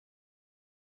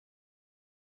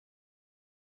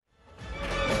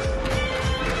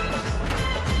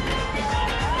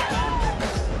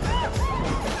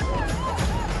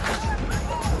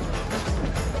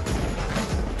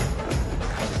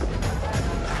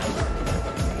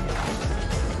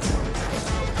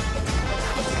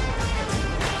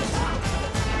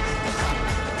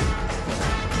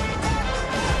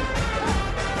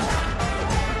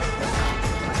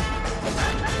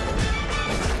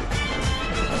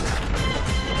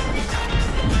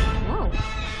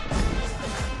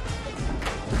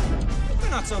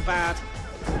so bad.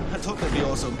 I thought they'd be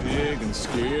all so big and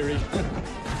scary.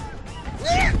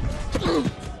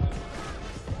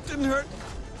 Didn't hurt.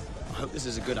 I hope this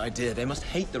is a good idea. They must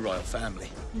hate the royal family.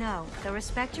 No, they'll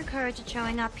respect your courage at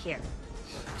showing up here.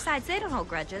 Besides, they don't hold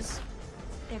grudges.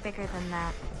 They're bigger than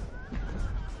that.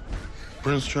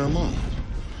 Prince Charmont,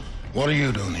 what are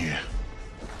you doing here?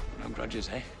 No grudges,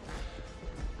 eh?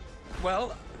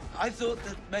 Well, I thought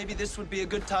that maybe this would be a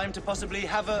good time to possibly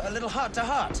have a little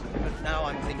heart-to-heart. But now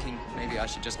I'm thinking maybe I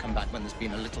should just come back when there's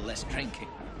been a little less drinking.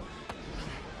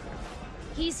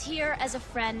 He's here as a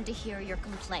friend to hear your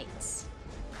complaints.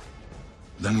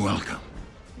 Then welcome.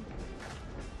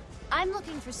 I'm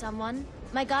looking for someone.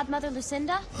 My godmother,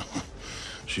 Lucinda?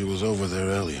 She was over there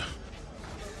earlier.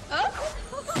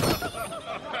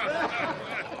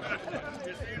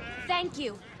 Thank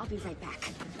you. I'll be right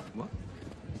back. What?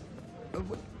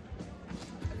 What?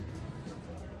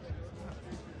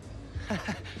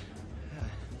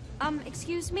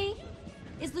 Excuse me?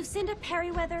 Is Lucinda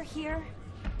Perryweather here?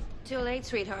 Too late,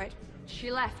 sweetheart.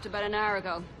 She left about an hour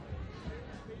ago.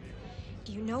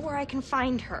 Do you know where I can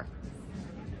find her?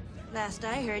 Last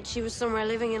I heard, she was somewhere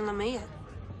living in Lamia. Do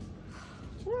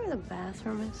you know where the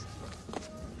bathroom is?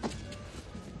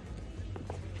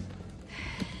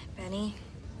 Benny,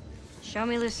 show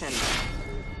me Lucinda.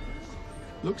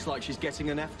 Looks like she's getting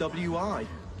an FWI.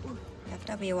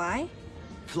 FWI?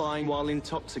 Flying while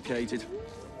intoxicated.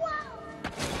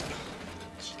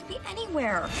 She could be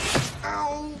anywhere.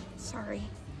 Ow! Sorry.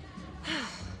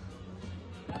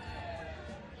 I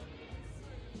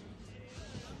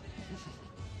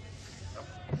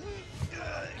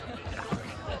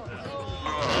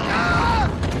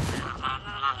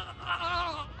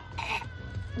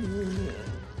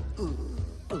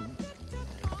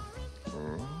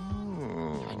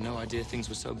had no idea things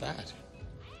were so bad.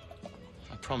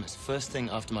 I promise, first thing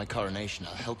after my coronation,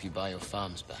 I'll help you buy your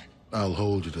farms back. I'll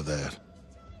hold you to that.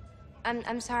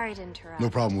 I'm sorry to interrupt. No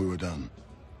problem, we were done.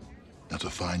 That's a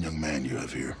fine young man you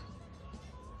have here.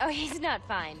 Oh, he's not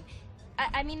fine.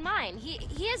 I mean mine.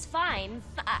 He is fine.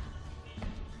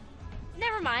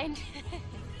 Never mind.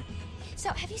 So,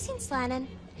 have you seen Slannen?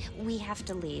 We have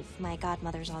to leave. My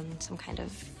godmother's on some kind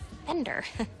of bender.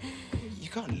 You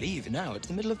can't leave now. It's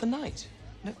the middle of the night.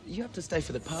 No, you have to stay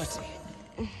for the party.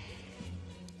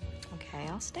 Okay,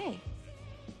 I'll stay.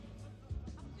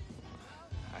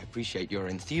 I appreciate your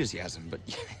enthusiasm, but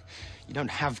you don't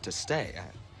have to stay.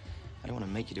 I don't want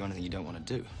to make you do anything you don't want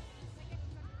to do.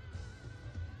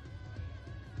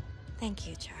 Thank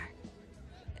you, Char.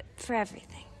 For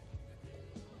everything.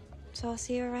 So I'll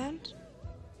see you around?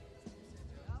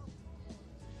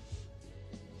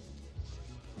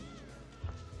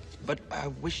 But I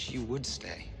wish you would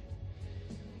stay.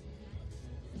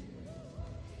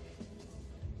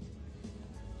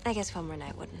 I guess one more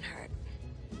night wouldn't hurt.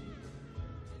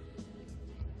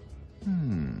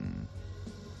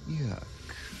 Yes.